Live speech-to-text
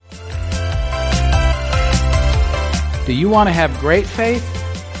Do you want to have great faith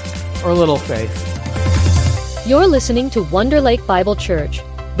or little faith? You're listening to Wonder Lake Bible Church,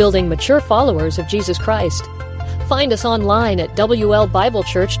 building mature followers of Jesus Christ. Find us online at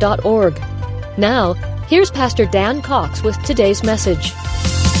wlbiblechurch.org. Now, here's Pastor Dan Cox with today's message.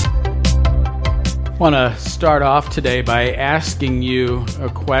 I want to start off today by asking you a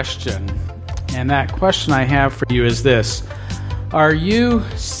question. And that question I have for you is this: are you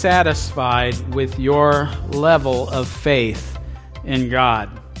satisfied with your level of faith in God?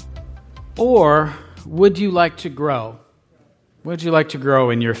 Or would you like to grow? Would you like to grow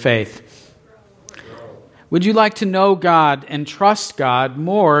in your faith? Would you like to know God and trust God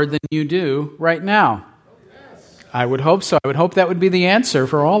more than you do right now? I would hope so. I would hope that would be the answer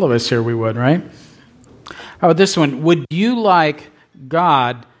for all of us here. We would, right? How about this one? Would you like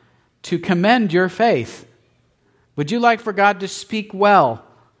God to commend your faith? Would you like for God to speak well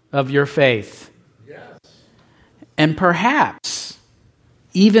of your faith? Yes. And perhaps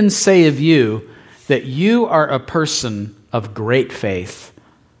even say of you that you are a person of great faith.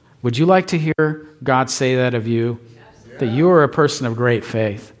 Would you like to hear God say that of you? Yes. That you are a person of great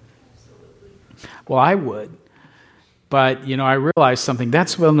faith? Well, I would. But, I realize something.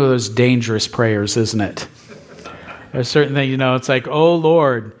 That's one of those dangerous prayers, isn't it? There's certain things, it's like, oh,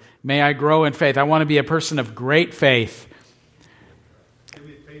 Lord, may I grow in faith. I want to be a person of great faith.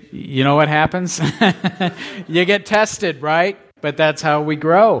 You know what happens? You get tested, right? But that's how we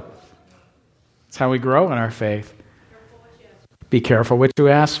grow. That's how we grow in our faith. Be careful what you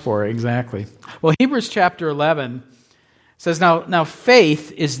ask for, exactly. Well, Hebrews chapter 11 says, Now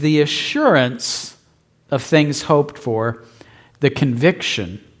faith is the assurance of things hoped for, the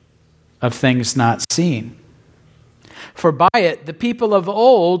conviction of things not seen. For by it the people of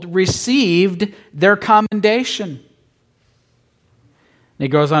old received their commendation. And he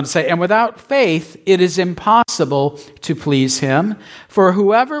goes on to say, and without faith it is impossible to please him. For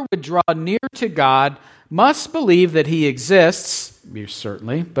whoever would draw near to God must believe that he exists,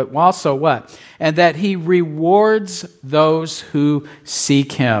 certainly, but also what? And that he rewards those who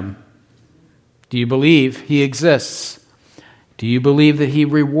seek him. Do you believe he exists? Do you believe that he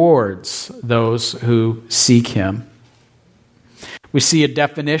rewards those who seek him? We see a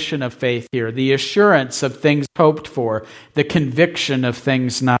definition of faith here: the assurance of things hoped for, the conviction of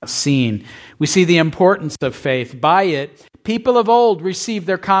things not seen. We see the importance of faith. By it, people of old received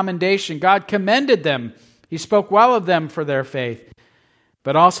their commendation. God commended them. He spoke well of them for their faith.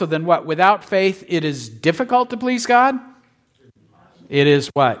 But also then what? Without faith, it is difficult to please God. It is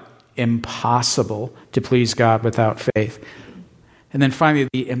what? Impossible to please God without faith. And then finally,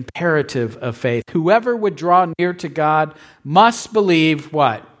 the imperative of faith. Whoever would draw near to God must believe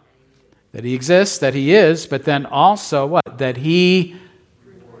what? That he exists, that he is, but then also what? That he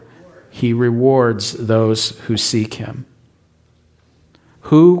rewards those who seek him.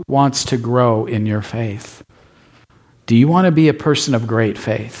 Who wants to grow in your faith? Do you want to be a person of great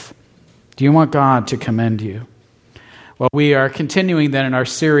faith? Do you want God to commend you? Well, we are continuing then in our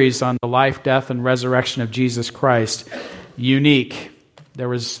series on the life, death, and resurrection of Jesus Christ. Unique. There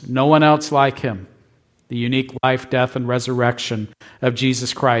was no one else like him. The unique life, death, and resurrection of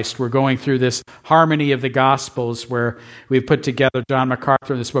Jesus Christ. We're going through this harmony of the Gospels where we've put together, John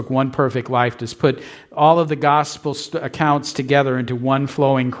MacArthur in this book, One Perfect Life, has put all of the Gospel accounts together into one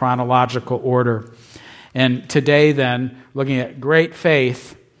flowing chronological order. And today then, looking at great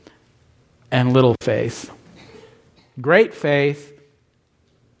faith and little faith. Great faith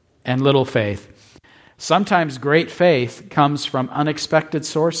and little faith. Sometimes great faith comes from unexpected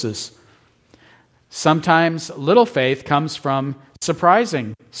sources. Sometimes little faith comes from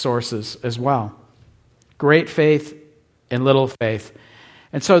surprising sources as well. Great faith and little faith.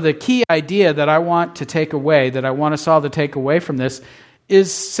 And so the key idea that I want to take away, that I want us all to take away from this,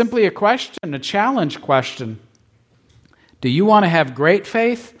 is simply a question, a challenge question. Do you want to have great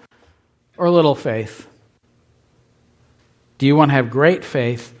faith or little faith? Do you want to have great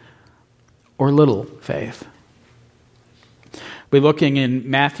faith or little faith? We're looking in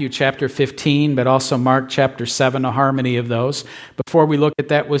Matthew chapter 15, but also Mark chapter 7, a harmony of those. Before we look at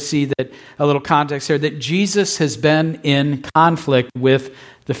that, we'll see that a little context here, that Jesus has been in conflict with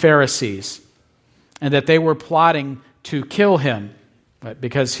the Pharisees, and that they were plotting to kill him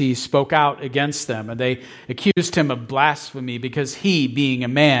because he spoke out against them, and they accused him of blasphemy because he, being a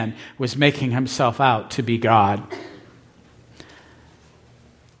man, was making himself out to be God.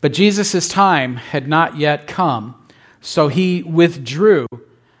 But Jesus' time had not yet come, so he withdrew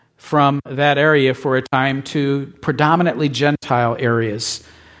from that area for a time to predominantly Gentile areas,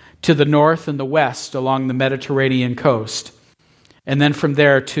 to the north and the west along the Mediterranean coast. And then from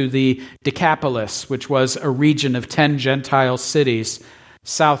there to the Decapolis, which was a region of 10 Gentile cities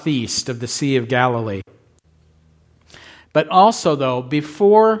southeast of the Sea of Galilee. But also, though,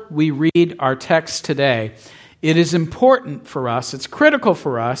 before we read our text today, it is important for us, it's critical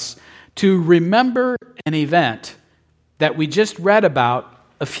for us, to remember an event that we just read about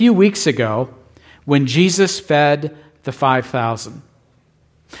a few weeks ago when Jesus fed the 5,000.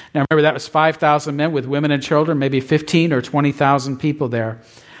 Now remember, that was 5,000 men with women and children, maybe 15 or 20,000 people there.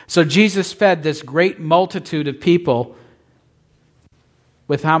 So Jesus fed this great multitude of people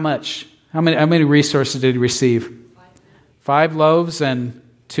with how much? How many resources did he receive? 5 loaves and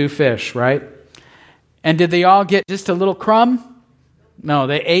 2 fish, right? And did they all get just a little crumb? No,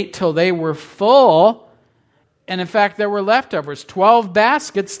 they ate till they were full. And in fact, there were leftovers. 12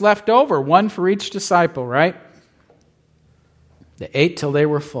 baskets left over, 1 for each disciple, right? They ate till they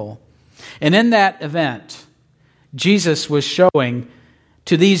were full. And in that event, Jesus was showing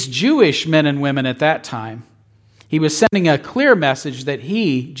to these Jewish men and women at that time, he was sending a clear message that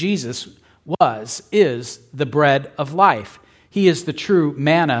he, Jesus, is the bread of life. He is the true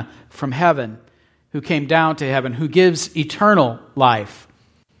manna from heaven, who came down to heaven, who gives eternal life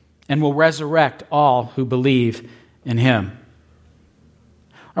and will resurrect all who believe in him.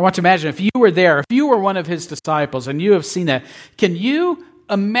 I want to imagine if you were there, if you were one of his disciples and you have seen that, can you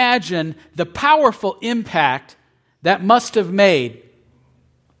imagine the powerful impact that must have made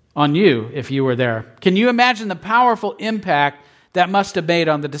on you if you were there? Can you imagine the powerful impact that must have made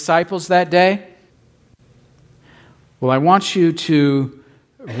on the disciples that day? Well, I want you to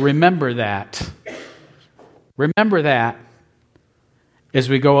remember that. Remember that as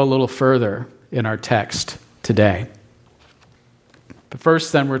we go a little further in our text today. But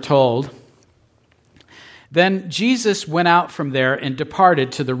first, then, we're told, then Jesus went out from there and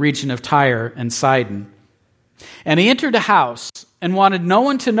departed to the region of Tyre and Sidon. And he entered a house and wanted no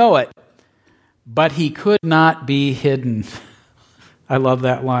one to know it, but he could not be hidden. I love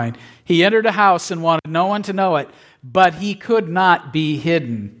that line. He entered a house and wanted no one to know it, but he could not be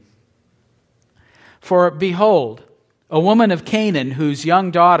hidden. For behold, a woman of Canaan whose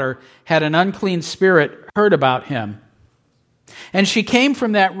young daughter had an unclean spirit heard about him. And she came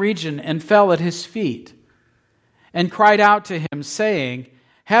from that region and fell at his feet and cried out to him, saying,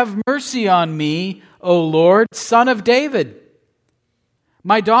 "Have mercy on me, O Lord, Son of David.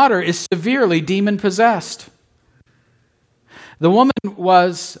 My daughter is severely demon-possessed." The woman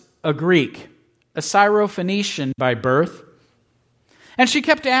was a Greek, a Syrophoenician by birth, and she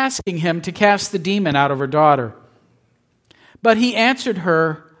kept asking him to cast the demon out of her daughter. But he answered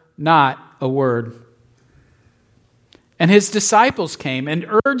her not a word. And his disciples came and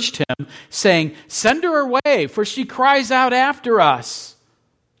urged him, saying, "Send her away, for she cries out after us."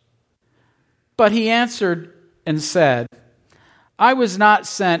 But he answered and said, "I was not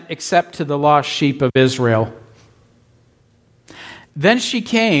sent except to the lost sheep of Israel." Then she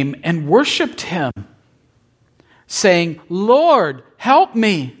came and worshipped him, saying, "Lord, help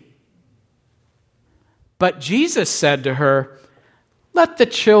me." But Jesus said to her, "Let the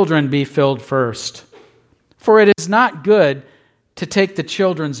children be filled first. For it is not good to take the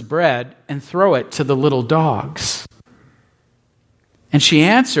children's bread and throw it to the little dogs." And she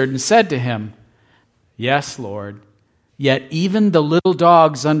answered and said to him, "Yes, Lord, yet even the little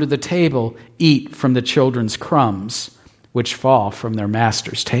dogs under the table eat from the children's crumbs, which fall from their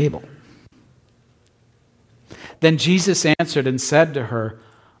master's table." Then Jesus answered and said to her,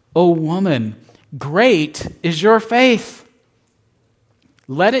 "O woman, great is your faith.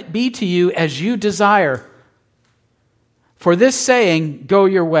 Let it be to you as you desire. For this saying, go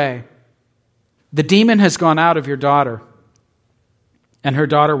your way. The demon has gone out of your daughter." And her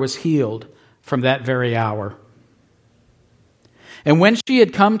daughter was healed from that very hour. And when she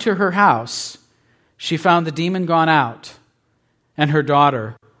had come to her house, she found the demon gone out and her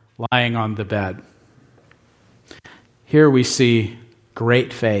daughter lying on the bed. Here we see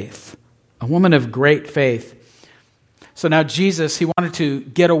great faith, a woman of great faith. So now Jesus, he wanted to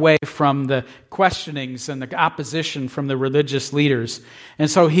get away from the questionings and the opposition from the religious leaders. And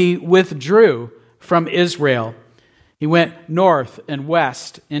so he withdrew from Israel. He went north and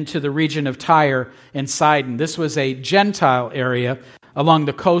west into the region of Tyre and Sidon. This was a Gentile area along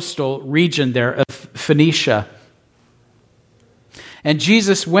the coastal region there of Phoenicia. And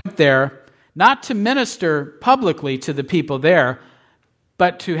Jesus went there not to minister publicly to the people there,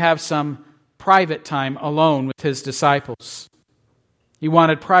 but to have some private time alone with his disciples. He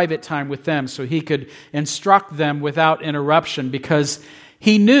wanted private time with them so he could instruct them without interruption, because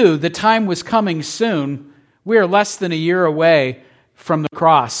he knew the time was coming soon. We are less than a year away from the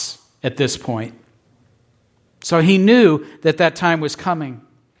cross at this point. So he knew that that time was coming.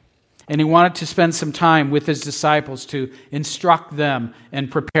 And he wanted to spend some time with his disciples to instruct them and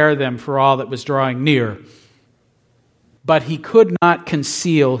prepare them for all that was drawing near. But he could not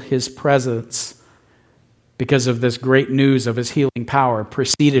conceal his presence because of this great news of his healing power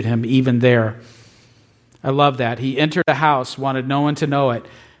preceded him even there. I love that. He entered a house, wanted no one to know it,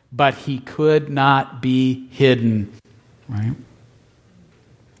 but he could not be hidden. Right?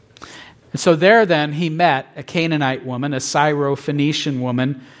 And so there then he met a Canaanite woman, a Syro-Phoenician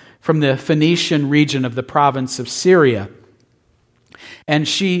woman from the Phoenician region of the province of Syria. And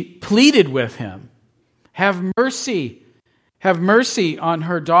she pleaded with him, have mercy on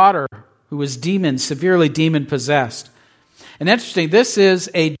her daughter who was severely demon-possessed. And interesting, this is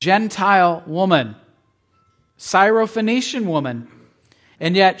a Gentile woman, Syro-Phoenician woman.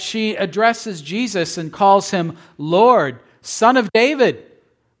 And yet she addresses Jesus and calls him Lord, Son of David,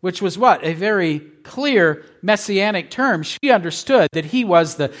 which was what? A very clear messianic term. She understood that he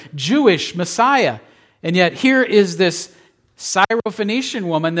was the Jewish Messiah. And yet here is this Syro-Phoenician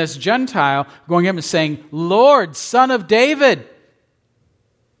woman, this Gentile, going up and saying, Lord, Son of David.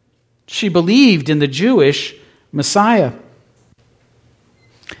 She believed in the Jewish Messiah.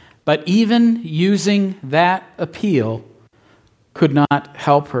 But even using that appeal could not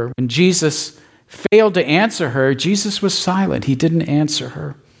help her. When Jesus failed to answer her, Jesus was silent. He didn't answer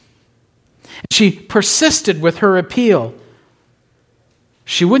her. She persisted with her appeal.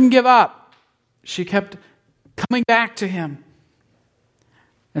 She wouldn't give up. She kept coming back to him.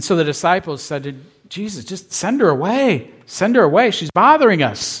 And so the disciples said to Jesus, just send her away. Send her away. She's bothering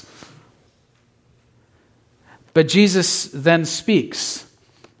us. But Jesus then speaks,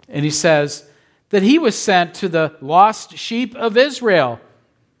 and he says that he was sent to the lost sheep of Israel.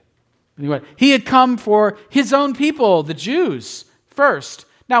 He had come for his own people, the Jews, first.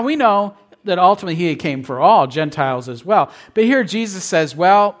 Now we know that ultimately he came for all Gentiles as well. But here Jesus says,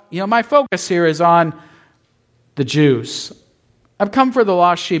 well, my focus here is on the Jews. I've come for the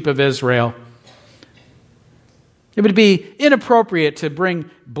lost sheep of Israel. It would be inappropriate to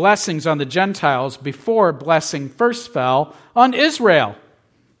bring blessings on the Gentiles before blessing first fell on Israel.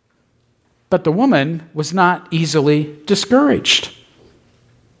 But the woman was not easily discouraged.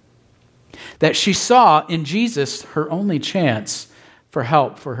 That she saw in Jesus her only chance for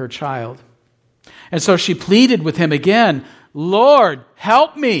help for her child. And so she pleaded with him again, Lord,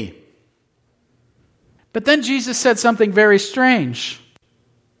 help me. But then Jesus said something very strange.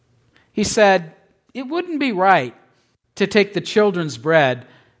 He said, it wouldn't be right to take the children's bread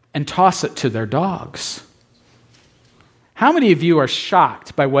and toss it to their dogs. How many of you are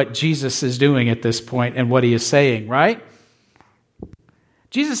shocked by what Jesus is doing at this point and what he is saying, right?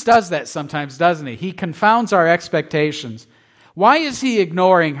 Jesus does that sometimes, doesn't he? He confounds our expectations. Why is he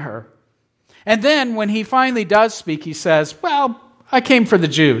ignoring her? And then when he finally does speak, he says, well, I came for the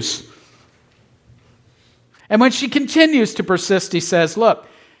Jews. And when she continues to persist, he says, look,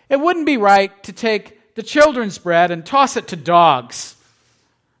 it wouldn't be right to take the children's bread and toss it to dogs.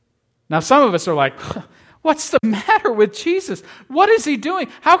 Now, some of us are like, what's the matter with Jesus? What is he doing?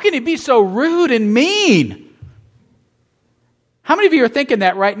 How can he be so rude and mean? How many of you are thinking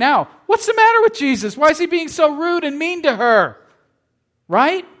that right now? What's the matter with Jesus? Why is he being so rude and mean to her?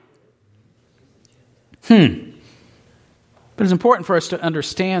 Right? But it's important for us to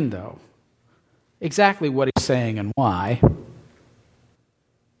understand, though, exactly what he's saying and why.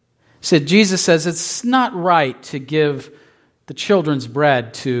 Jesus says it's not right to give the children's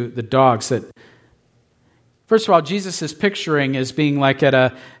bread to the dogs. First of all, Jesus is picturing as being like in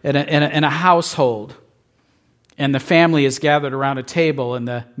a household. And the family is gathered around a table, and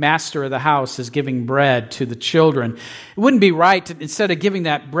the master of the house is giving bread to the children. It wouldn't be right to, instead of giving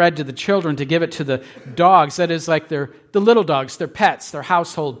that bread to the children, to give it to the dogs. That is like the little dogs, their pets, their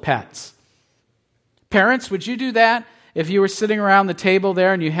household pets. Parents, would you do that? If you were sitting around the table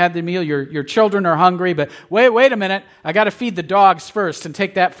there and you had the meal, your children are hungry, but wait a minute, I got to feed the dogs first and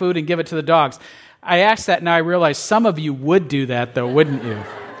take that food and give it to the dogs. I asked that, and now I realize some of you would do that, though, wouldn't you?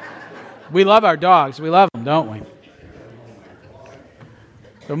 We love our dogs. We love them, don't we?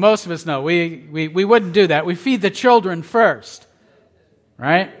 So most of us know we wouldn't do that. We feed the children first,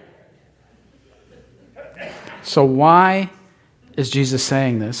 right? So why is Jesus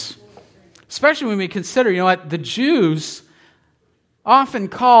saying this? Especially when we consider, the Jews often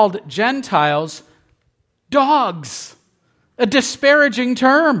called Gentiles dogs, a disparaging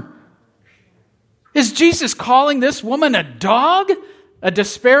term. Is Jesus calling this woman a dog? A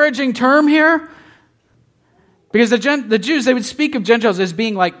disparaging term here? Because the Jews, they would speak of Gentiles as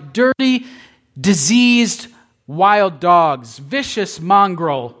being like dirty, diseased, wild dogs, vicious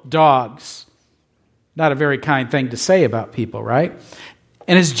mongrel dogs. Not a very kind thing to say about people, right?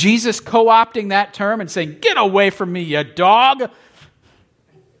 And is Jesus co-opting that term and saying, "Get away from me, you dog"?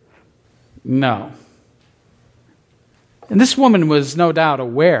 No. And this woman was no doubt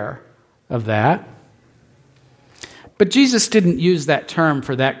aware of that. But Jesus didn't use that term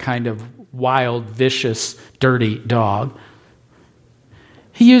for that kind of wild, vicious, dirty dog.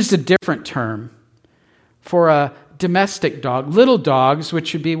 He used a different term for a domestic dog. Little dogs,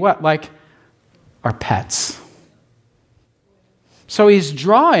 which would be what? Like our pets. So he's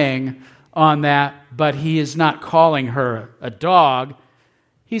drawing on that, but he is not calling her a dog.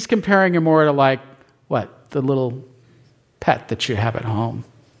 He's comparing her more to like, what? The little pet that you have at home.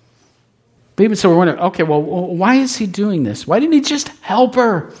 But even so, we're wondering, okay, well, why is he doing this? Why didn't he just help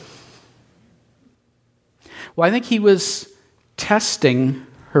her? Well, I think he was testing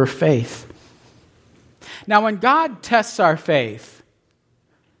her faith. Now, when God tests our faith,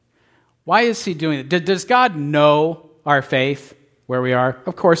 why is he doing it? Does God know our faith, where we are?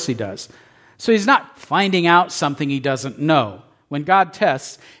 Of course he does. So he's not finding out something he doesn't know. When God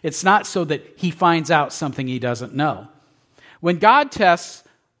tests, it's not so that he finds out something he doesn't know. When God tests,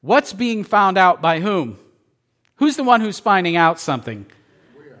 what's being found out by whom? Who's the one who's finding out something?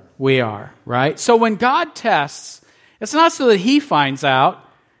 We are, right? So when God tests, it's not so that he finds out,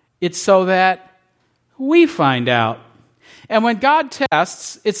 it's so that we find out. And when God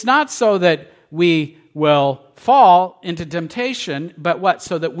tests, it's not so that we will fall into temptation, but what?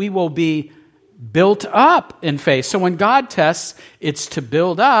 So that we will be built up in faith. So when God tests, it's to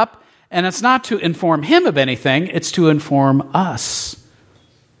build up, and it's not to inform him of anything, it's to inform us.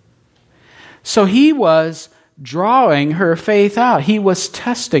 So he was drawing her faith out. He was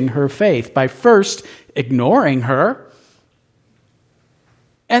testing her faith by first ignoring her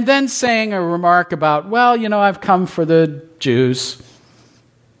and then saying a remark about, well, I've come for the Jews.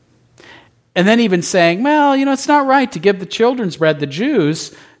 And then even saying, well, it's not right to give the children's bread, the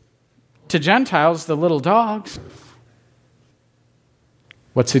Jews, to Gentiles, the little dogs.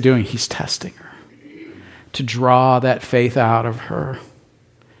 What's he doing? He's testing her to draw that faith out of her.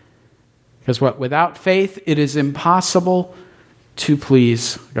 Because what? Without faith, it is impossible to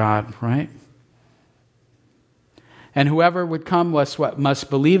please God, right? And whoever would come must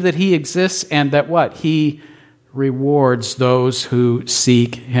believe that he exists and that what? He rewards those who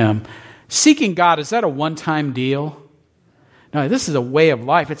seek him. Seeking God, is that a one-time deal? No, this is a way of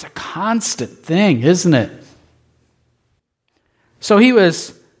life. It's a constant thing, isn't it? So he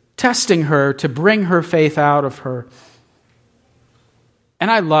was testing her to bring her faith out of her. And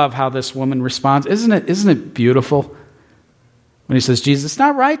I love how this woman responds. Isn't it beautiful? When he says, Jesus, it's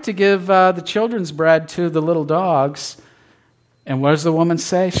not right to give the children's bread to the little dogs. And what does the woman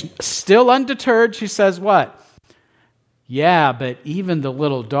say? Still undeterred, she says what? Yeah, but even the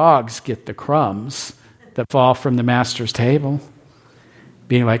little dogs get the crumbs that fall from the master's table.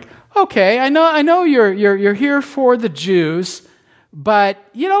 Being like, okay, I know you're here for the Jews, but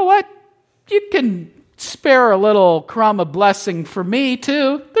you know what? You can spare a little crumb of blessing for me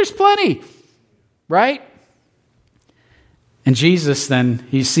too. There's plenty, right? And Jesus then,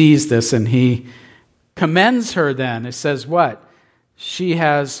 he sees this and he commends her then. It says what? She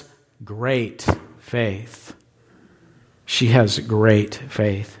has great faith. She has great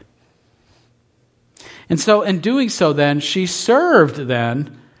faith. And so in doing so then, she served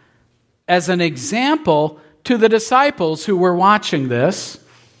then as an example to the disciples who were watching this.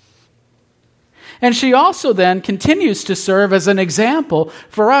 And she also then continues to serve as an example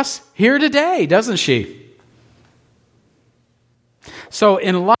for us here today, doesn't she? So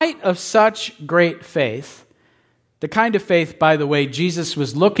in light of such great faith, the kind of faith, by the way, Jesus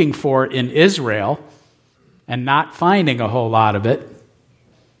was looking for in Israel and not finding a whole lot of it,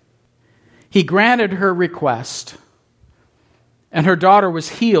 he granted her request, and her daughter was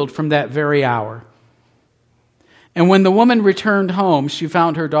healed from that very hour. And when the woman returned home, she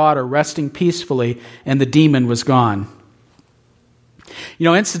found her daughter resting peacefully, and the demon was gone.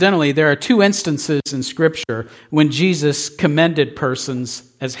 Incidentally, there are two instances in Scripture when Jesus commended persons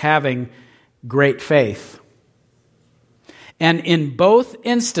as having great faith. And in both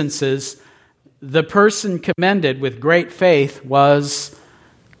instances, the person commended with great faith was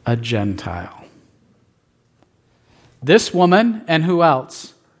a Gentile. This woman, and who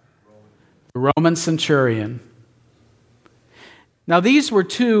else? The Roman centurion. Now, these were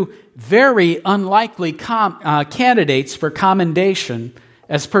two very unlikely candidates for commendation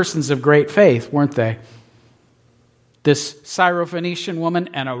as persons of great faith, weren't they? This Syrophoenician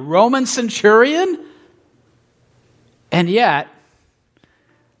woman and a Roman centurion? And yet,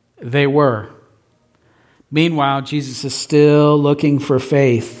 they were. Meanwhile, Jesus is still looking for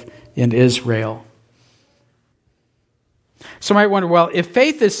faith in Israel. So you might wonder, well, if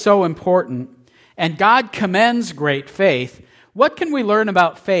faith is so important and God commends great faith, what can we learn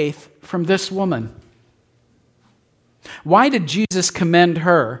about faith from this woman? Why did Jesus commend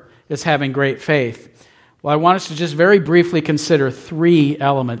her as having great faith? Well, I want us to just very briefly consider three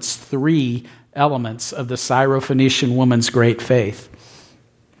elements of the Syrophoenician woman's great faith.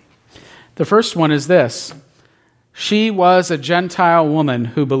 The first one is this. She was a Gentile woman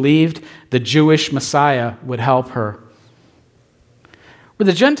who believed the Jewish Messiah would help her. Were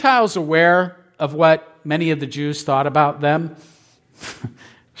the Gentiles aware of what many of the Jews thought about them?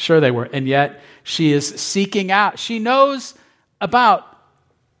 Sure they were. And yet she is seeking out. She knows about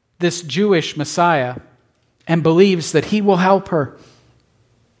this Jewish Messiah and believes that he will help her,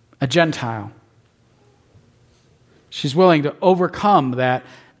 a Gentile. She's willing to overcome that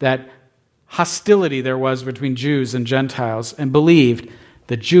hostility there was between Jews and Gentiles and believed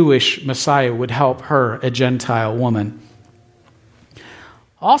the Jewish Messiah would help her, a Gentile woman.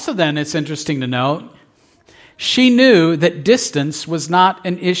 Also then, it's interesting to note, she knew that distance was not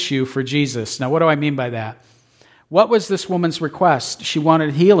an issue for Jesus. Now, what do I mean by that? What was this woman's request? She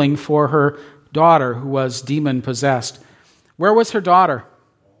wanted healing for her daughter who was demon-possessed. Where was her daughter?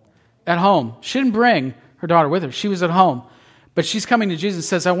 At home. She didn't bring her daughter with her. She was at home. But she's coming to Jesus and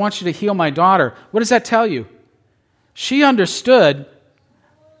says, I want you to heal my daughter. What does that tell you? She understood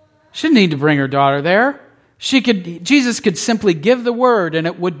she didn't need to bring her daughter there. Jesus could simply give the word and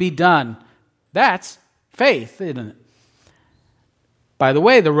it would be done. That's faith, isn't it? By the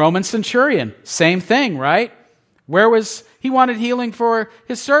way, the Roman centurion, same thing, right? He wanted healing for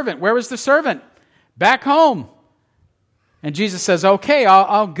his servant. Where was the servant? Back home. And Jesus says, okay,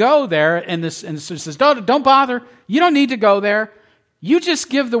 I'll go there. And this says, don't bother. You don't need to go there. You just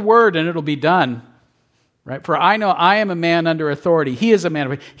give the word and it'll be done. Right? For I know I am a man under authority. He is a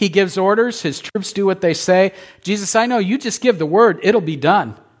man. He gives orders. His troops do what they say. Jesus, I know you just give the word. It'll be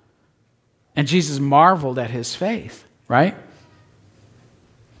done. And Jesus marveled at his faith. Right?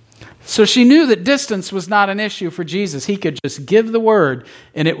 So she knew that distance was not an issue for Jesus. He could just give the word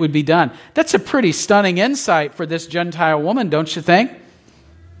and it would be done. That's a pretty stunning insight for this Gentile woman, don't you think?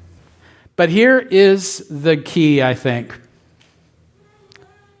 But here is the key, I think,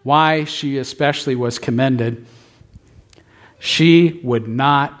 why she especially was commended. She would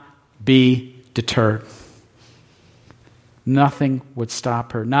not be deterred. Nothing would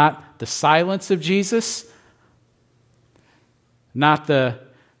stop her. Not the silence of Jesus, not the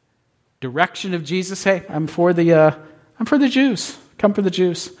direction of Jesus. Hey, I'm for the Jews. Come for the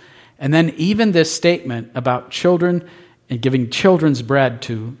Jews. And then even this statement about children and giving children's bread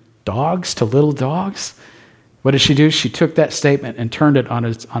to dogs, to little dogs. What did she do? She took that statement and turned it on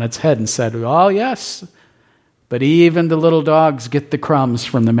its head and said, oh yes, but even the little dogs get the crumbs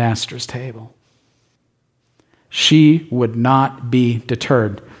from the master's table. She would not be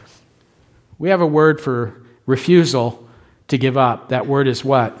deterred. We have a word for refusal to give up. That word is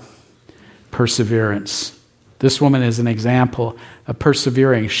what? Perseverance. This woman is an example of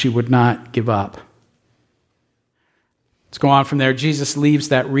persevering. She would not give up. Let's go on from there. Jesus leaves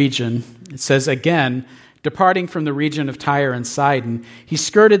that region. It says again, departing from the region of Tyre and Sidon, he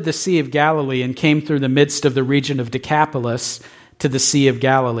skirted the Sea of Galilee and came through the midst of the region of Decapolis to the Sea of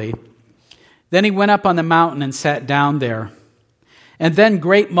Galilee. Then he went up on the mountain and sat down there. And then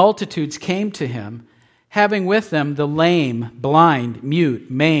great multitudes came to him, having with them the lame, blind, mute,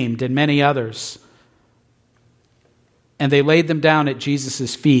 maimed, and many others. And they laid them down at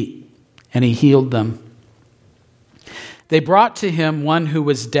Jesus' feet, and he healed them. They brought to him one who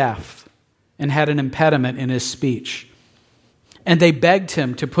was deaf and had an impediment in his speech. And they begged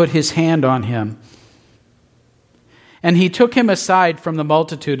him to put his hand on him. And he took him aside from the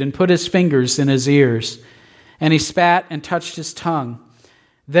multitude and put his fingers in his ears. And he spat and touched his tongue.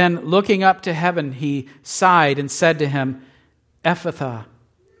 Then, looking up to heaven, he sighed and said to him, Ephphatha,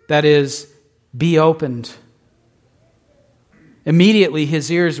 that is, be opened. Immediately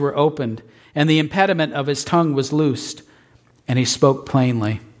his ears were opened, and the impediment of his tongue was loosed, and he spoke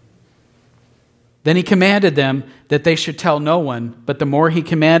plainly. Then he commanded them that they should tell no one, but the more he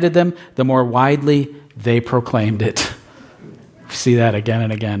commanded them, the more widely they proclaimed it. We see that again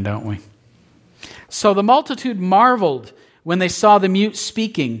and again, don't we? So the multitude marveled when they saw the mute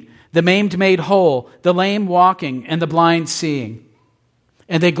speaking, the maimed made whole, the lame walking, and the blind seeing.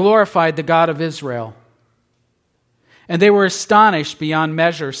 And they glorified the God of Israel. And they were astonished beyond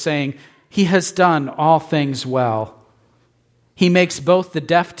measure, saying, He has done all things well. He makes both the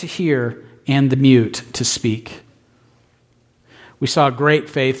deaf to hear and the mute to speak. We saw great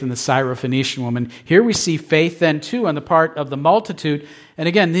faith in the Syrophoenician woman. Here we see faith then too on the part of the multitude And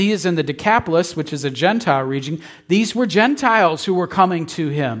again, these in the Decapolis, which is a Gentile region, these were Gentiles who were coming to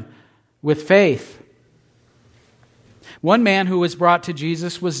him with faith. One man who was brought to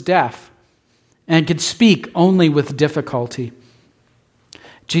Jesus was deaf and could speak only with difficulty.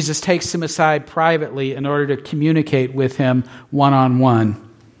 Jesus takes him aside privately in order to communicate with him one-on-one.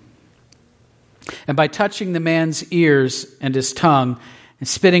 And by touching the man's ears and his tongue and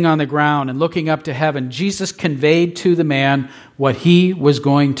spitting on the ground and looking up to heaven, Jesus conveyed to the man what he was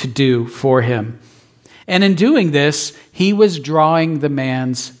going to do for him. And in doing this, he was drawing the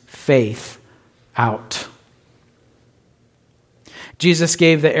man's faith out. Jesus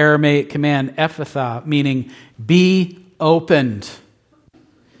gave the Aramaic command, Ephphatha, meaning be opened.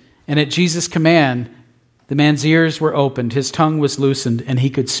 And at Jesus' command, the man's ears were opened, his tongue was loosened, and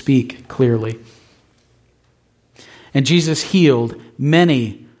he could speak clearly. And Jesus healed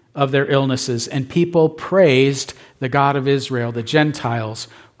many of their illnesses, and people praised the God of Israel. The Gentiles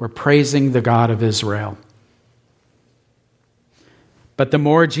were praising the God of Israel. But the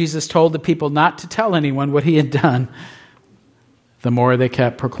more Jesus told the people not to tell anyone what he had done, the more they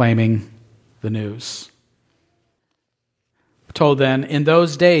kept proclaiming the news. We're told then, in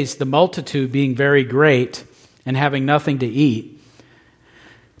those days, the multitude being very great and having nothing to eat,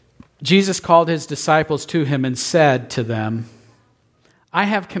 Jesus called his disciples to him and said to them, I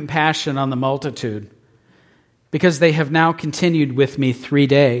have compassion on the multitude, because they have now continued with me 3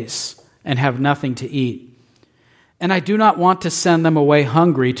 days and have nothing to eat. And I do not want to send them away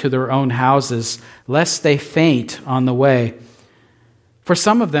hungry to their own houses, lest they faint on the way. For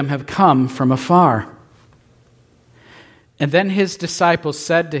some of them have come from afar. And then his disciples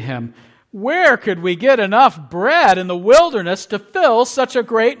said to him, Where could we get enough bread in the wilderness to fill such a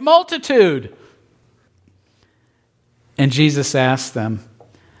great multitude? And Jesus asked them,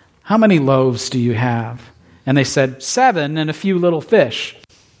 How many loaves do you have? And they said, 7 and a few little fish.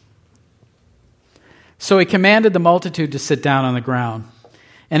 So he commanded the multitude to sit down on the ground.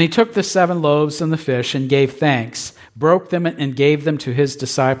 And he took the 7 loaves and the fish and gave thanks, broke them and gave them to his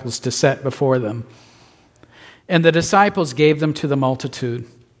disciples to set before them. And the disciples gave them to the multitude.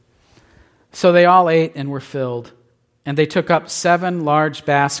 So they all ate and were filled. And they took up 7 large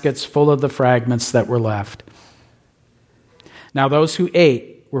baskets full of the fragments that were left. Now those who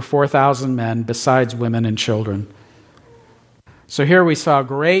ate were 4,000 men, besides women and children. So here we saw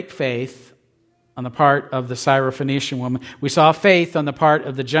great faith on the part of the Syrophoenician woman. We saw faith on the part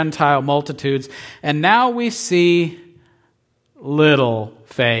of the Gentile multitudes. And now we see little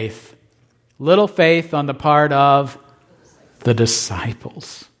faith. Little faith on the part of the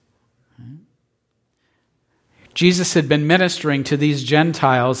disciples. Jesus had been ministering to these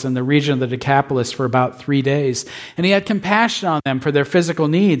Gentiles in the region of the Decapolis for about 3 days. And he had compassion on them for their physical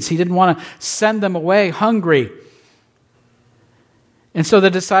needs. He didn't want to send them away hungry. And so the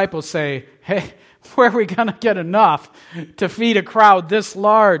disciples say, Hey, where are we going to get enough to feed a crowd this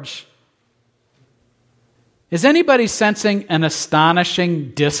large? Is anybody sensing an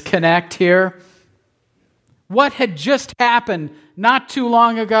astonishing disconnect here? What had just happened not too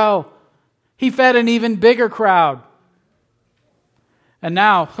long ago? He fed an even bigger crowd. And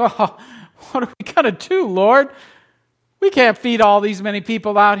now, what are we going to do, Lord? We can't feed all these many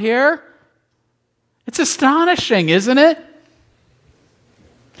people out here. It's astonishing, isn't it?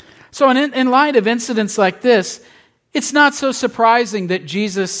 So in light of incidents like this, it's not so surprising that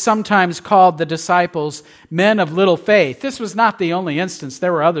Jesus sometimes called the disciples men of little faith. This was not the only instance.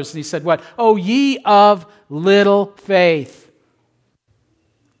 There were others. And he said, what? Oh, ye of little faith.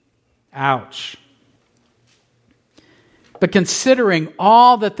 Ouch. But considering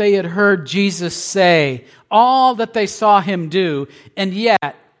all that they had heard Jesus say, all that they saw him do, and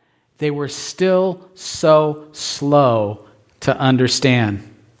yet they were still so slow to understand.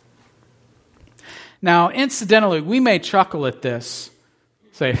 Now, incidentally, we may chuckle at this.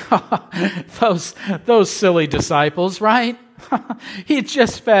 Say, those silly disciples, right? He had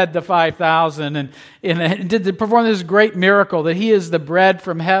just fed the 5,000 and did perform this great miracle that he is the bread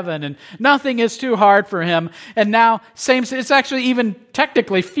from heaven and nothing is too hard for him. And now, it's actually even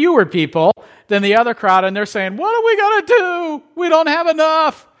technically fewer people than the other crowd, and they're saying, what are we going to do? We don't have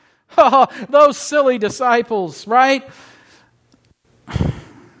enough. Those silly disciples, right?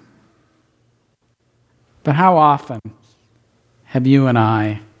 But how often have you and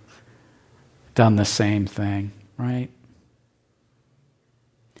I done the same thing, right?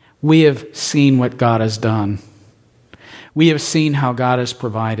 We have seen what God has done. We have seen how God has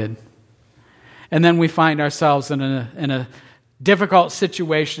provided. And then we find ourselves in a difficult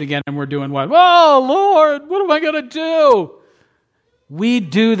situation again, and we're doing what? Oh, Lord, what am I going to do? We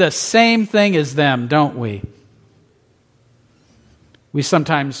do the same thing as them, don't we? We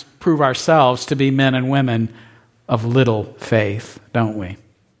sometimes prove ourselves to be men and women of little faith, don't we?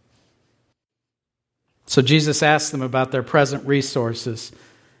 So Jesus asked them about their present resources.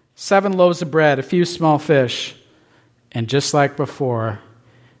 7 loaves of bread, a few small fish, and just like before,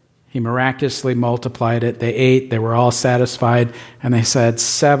 he miraculously multiplied it. They ate, they were all satisfied, and they said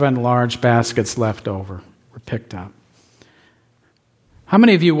 7 large baskets left over were picked up. How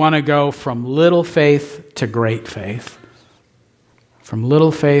many of you want to go from little faith to great faith? From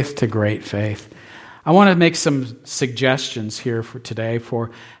little faith to great faith. I want to make some suggestions here for today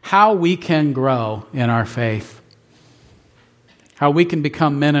for how we can grow in our faith. How we can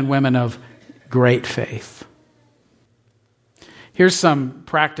become men and women of great faith. Here's some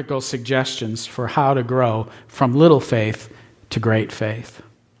practical suggestions for how to grow from little faith to great faith.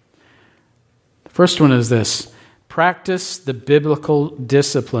 The first one is this: practice the biblical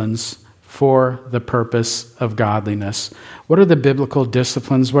disciplines for the purpose of godliness. What are the biblical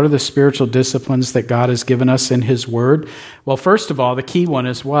disciplines? What are the spiritual disciplines that God has given us in His Word? Well, first of all, the key one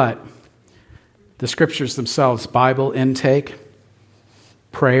is what? The Scriptures themselves: Bible intake,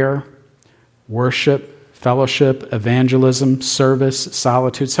 prayer, worship, fellowship, evangelism, service,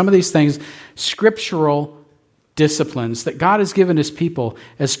 solitude. Some of these things, scriptural disciplines that God has given His people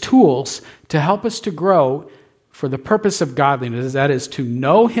as tools to help us to grow for the purpose of godliness. That is, to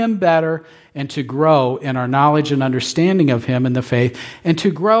know Him better and to grow in our knowledge and understanding of Him in the faith, and to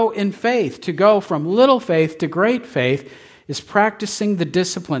grow in faith. To go from little faith to great faith is practicing the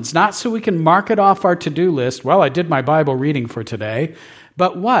disciplines, not so we can mark it off our to-do list. Well, I did my Bible reading for today.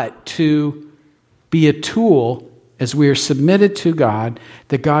 But what? To be a tool as we are submitted to God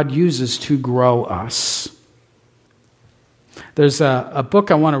that God uses to grow us. There's a book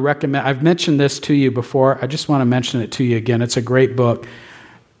I want to recommend. I've mentioned this to you before. I just want to mention it to you again. It's a great book.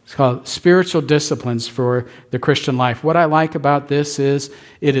 It's called Spiritual Disciplines for the Christian Life. What I like about this is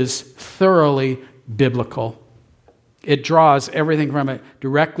it is thoroughly biblical. It draws everything from it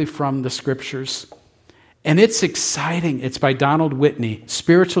directly from the Scriptures. And it's exciting. It's by Donald Whitney,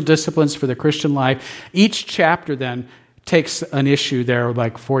 Spiritual Disciplines for the Christian Life. Each chapter then takes an issue there,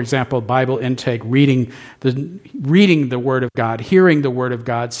 like, for example, Bible intake, reading the Word of God, hearing the Word of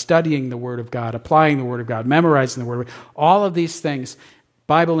God, studying the Word of God, applying the Word of God, memorizing the Word of God. All of these things,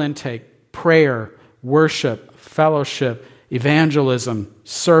 Bible intake, prayer, worship, fellowship, evangelism,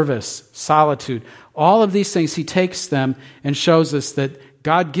 service, solitude, all of these things, he takes them and shows us that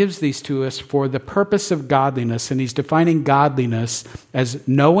God gives these to us for the purpose of godliness, and He's defining godliness as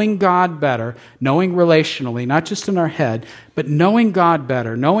knowing God better, knowing relationally, not just in our head, but knowing God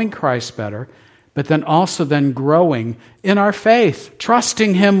better, knowing Christ better, but then also then growing in our faith,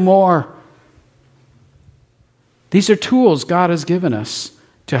 trusting Him more. These are tools God has given us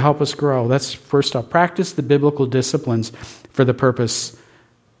to help us grow. That's first off, practice the biblical disciplines for the purpose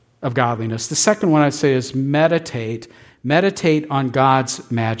of godliness. The second one I'd say is meditate. Meditate on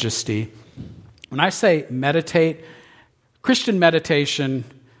God's majesty. When I say meditate, Christian meditation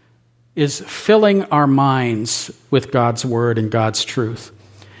is filling our minds with God's Word and God's truth.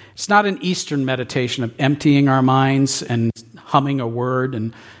 It's not an Eastern meditation of emptying our minds and humming a word,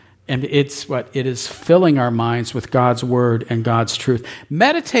 and it's what it is, filling our minds with God's Word and God's truth.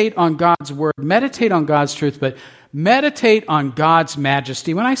 Meditate on God's Word, meditate on God's truth, but meditate on God's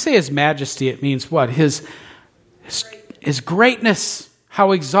majesty. When I say His majesty, it means what? His greatness,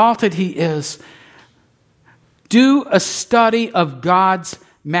 how exalted He is. Do a study of God's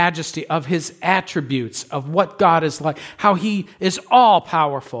majesty, of His attributes, of what God is like, how He is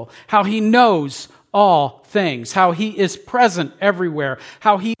all-powerful, how He knows all things, how He is present everywhere,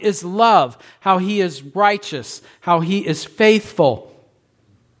 how He is love, how He is righteous, how He is faithful.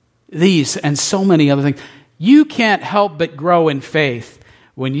 These and so many other things. You can't help but grow in faith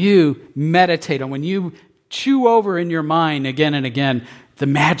when you meditate on, when you chew over in your mind again and again the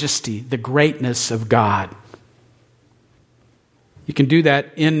majesty, the greatness of God. You can do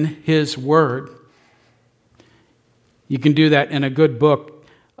that in His Word. You can do that in a good book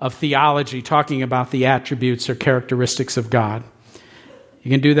of theology talking about the attributes or characteristics of God.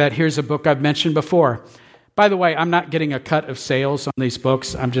 You can do that. Here's a book I've mentioned before. By the way, I'm not getting a cut of sales on these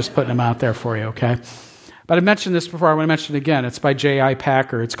books. I'm just putting them out there for you, okay? But I mentioned this before. I want to mention it again. It's by J.I.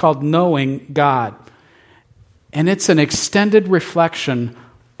 Packer. It's called Knowing God. And it's an extended reflection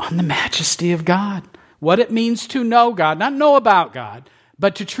on the majesty of God. What it means to know God. Not know about God,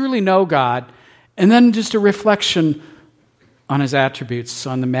 but to truly know God. And then just a reflection on His attributes,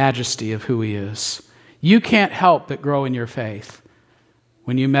 on the majesty of who He is. You can't help but grow in your faith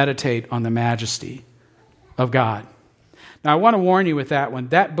when you meditate on the majesty of God. Now, I want to warn you with that one.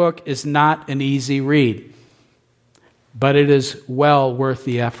 That book is not an easy read. but it is well worth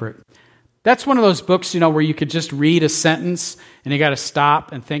the effort. That's one of those books, where you could just read a sentence and you got to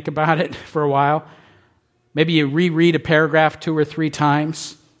stop and think about it for a while. Maybe you reread a paragraph 2 or 3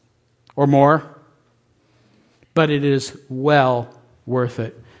 times or more, but it is well worth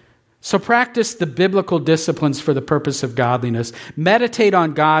it. So practice the biblical disciplines for the purpose of godliness. Meditate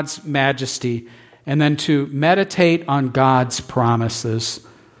on God's majesty, and then to meditate on God's promises.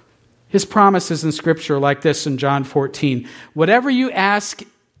 His promises in Scripture are like this in John 14. Whatever you ask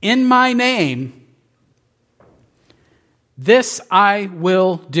in my name, this I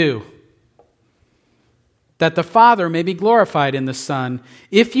will do, that the Father may be glorified in the Son.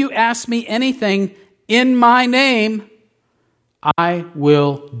 If you ask me anything in my name, I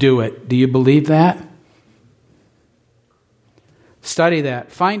will do it. Do you believe that? Study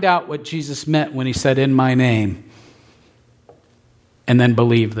that. Find out what Jesus meant when he said, in my name. And then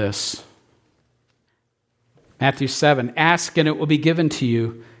believe this. Matthew 7, ask and it will be given to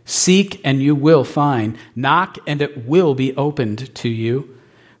you. Seek and you will find. Knock and it will be opened to you.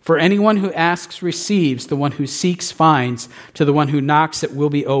 For anyone who asks receives, the one who seeks finds, to the one who knocks it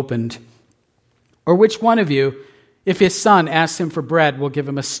will be opened. Or which one of you, if his son asks him for bread, will give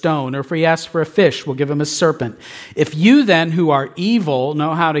him a stone, or if he asks for a fish, will give him a serpent? If you then, who are evil,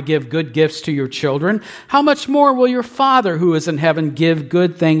 know how to give good gifts to your children, how much more will your Father who is in heaven give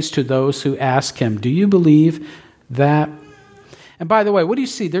good things to those who ask him? Do you believe that? And by the way, what do you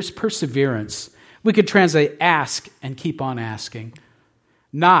see? There's perseverance. We could translate ask and keep on asking.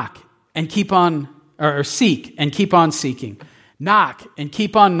 Knock and keep on, or seek and keep on seeking. Knock and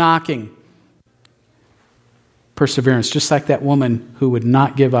keep on knocking. Perseverance, just like that woman who would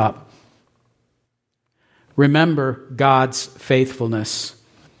not give up. Remember God's faithfulness.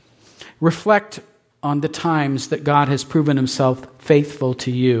 Reflect on the times that God has proven himself faithful to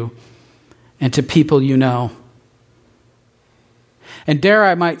you and to people you know. And dare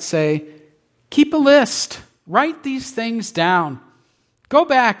I might say, keep a list. Write these things down. Go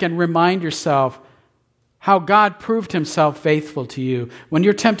back and remind yourself how God proved himself faithful to you. When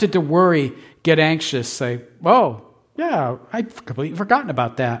you're tempted to worry, get anxious, say, oh, yeah, I've completely forgotten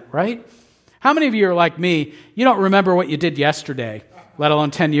about that, right? How many of you are like me? You don't remember what you did yesterday, let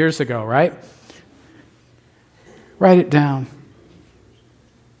alone 10 years ago, right? Write it down.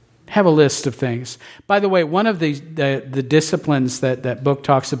 Have a list of things. By the way, one of the disciplines that book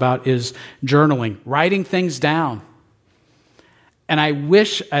talks about is journaling, writing things down. And I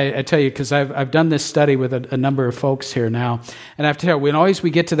wish, I tell you, because I've done this study with a number of folks here now, and I have to tell you, when always we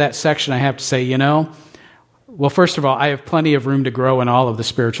get to that section, I have to say, well, first of all, I have plenty of room to grow in all of the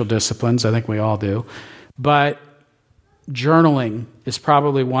spiritual disciplines. I think we all do. But journaling is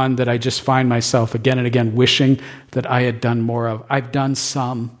probably one that I just find myself again and again wishing that I had done more of. I've done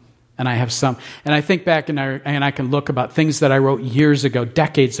some, and I have some. And I think back and I can look about things that I wrote years ago,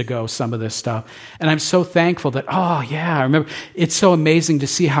 decades ago, some of this stuff. And I'm so thankful that, I remember. It's so amazing to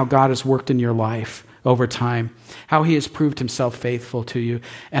see how God has worked in your life over time, how he has proved himself faithful to you.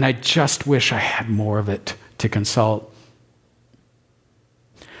 And I just wish I had more of it to consult.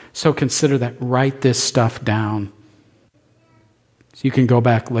 So consider that. Write this stuff down so you can go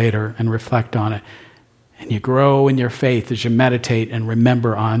back later and reflect on it. And you grow in your faith as you meditate and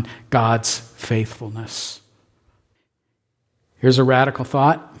remember on God's faithfulness. Here's a radical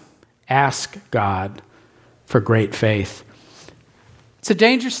thought. Ask God for great faith. It's a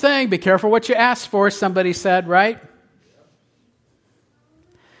dangerous thing. Be careful what you ask for, somebody said, right?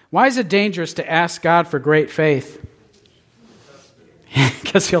 Why is it dangerous to ask God for great faith?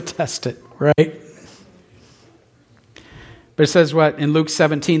 Because he'll test it, right? But it says what? In Luke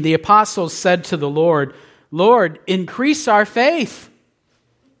 17, the apostles said to the Lord, Lord, increase our faith.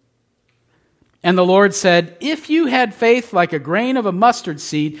 And the Lord said, if you had faith like a grain of a mustard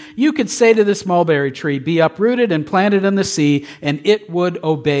seed, you could say to this mulberry tree, be uprooted and planted in the sea, and it would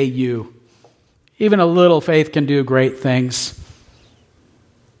obey you. Even a little faith can do great things.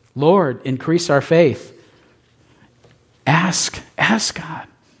 Lord, increase our faith. Ask God.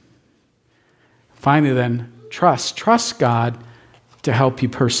 Finally then, trust God to help you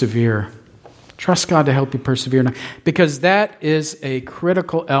persevere. Trust God to help you persevere. Because that is a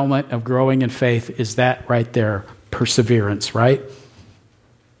critical element of growing in faith, is that right there, perseverance, right?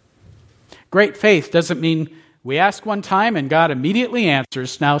 Great faith doesn't mean we ask one time and God immediately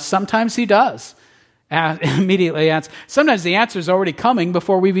answers. Now, sometimes he does immediately answer. Sometimes the answer is already coming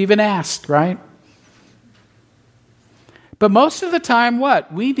before we've even asked, right? But most of the time,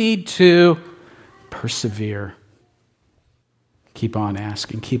 what? We need to persevere. Keep on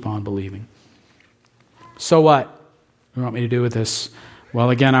asking, keep on believing. So what? What do you want me to do with this?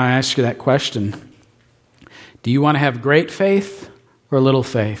 Well, again, I ask you that question. Do you want to have great faith or little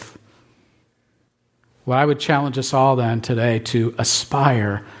faith? Well, I would challenge us all then today to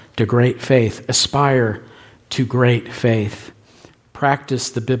aspire to great faith. Aspire to great faith.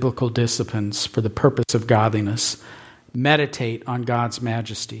 Practice the biblical disciplines for the purpose of godliness. Meditate on God's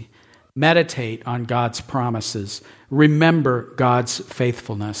majesty. Meditate on God's promises. Remember God's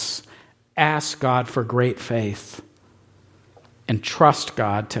faithfulness. Ask God for great faith. And trust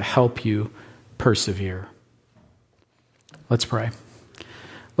God to help you persevere. Let's pray.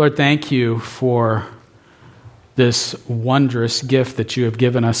 Lord, thank you for this wondrous gift that you have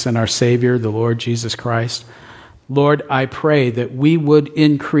given us in our Savior, the Lord Jesus Christ. Lord, I pray that we would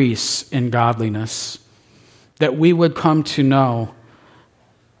increase in godliness, that we would come to know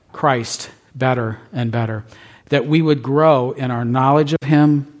Christ better and better, that we would grow in our knowledge of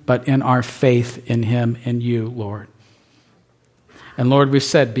him, but in our faith in him and you, Lord. And Lord, we've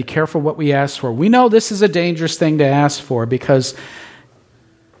said, be careful what we ask for. We know this is a dangerous thing to ask for because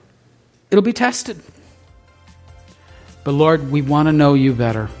it'll be tested. But Lord, we want to know you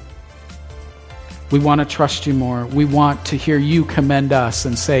better. We want to trust you more. We want to hear you commend us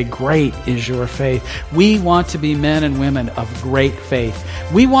and say, great is your faith. We want to be men and women of great faith.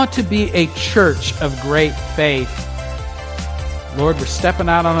 We want to be a church of great faith. Lord, we're stepping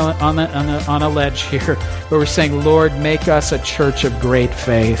out on a ledge here where we're saying, Lord, make us a church of great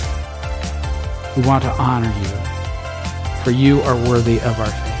faith. We want to honor you, for you are worthy of our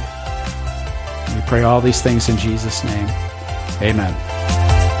faith. And we pray all these things in Jesus' name. Amen.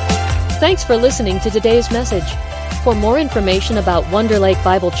 Thanks for listening to today's message. For more information about Wonder Lake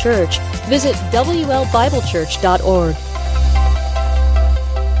Bible Church, visit WLBibleChurch.org.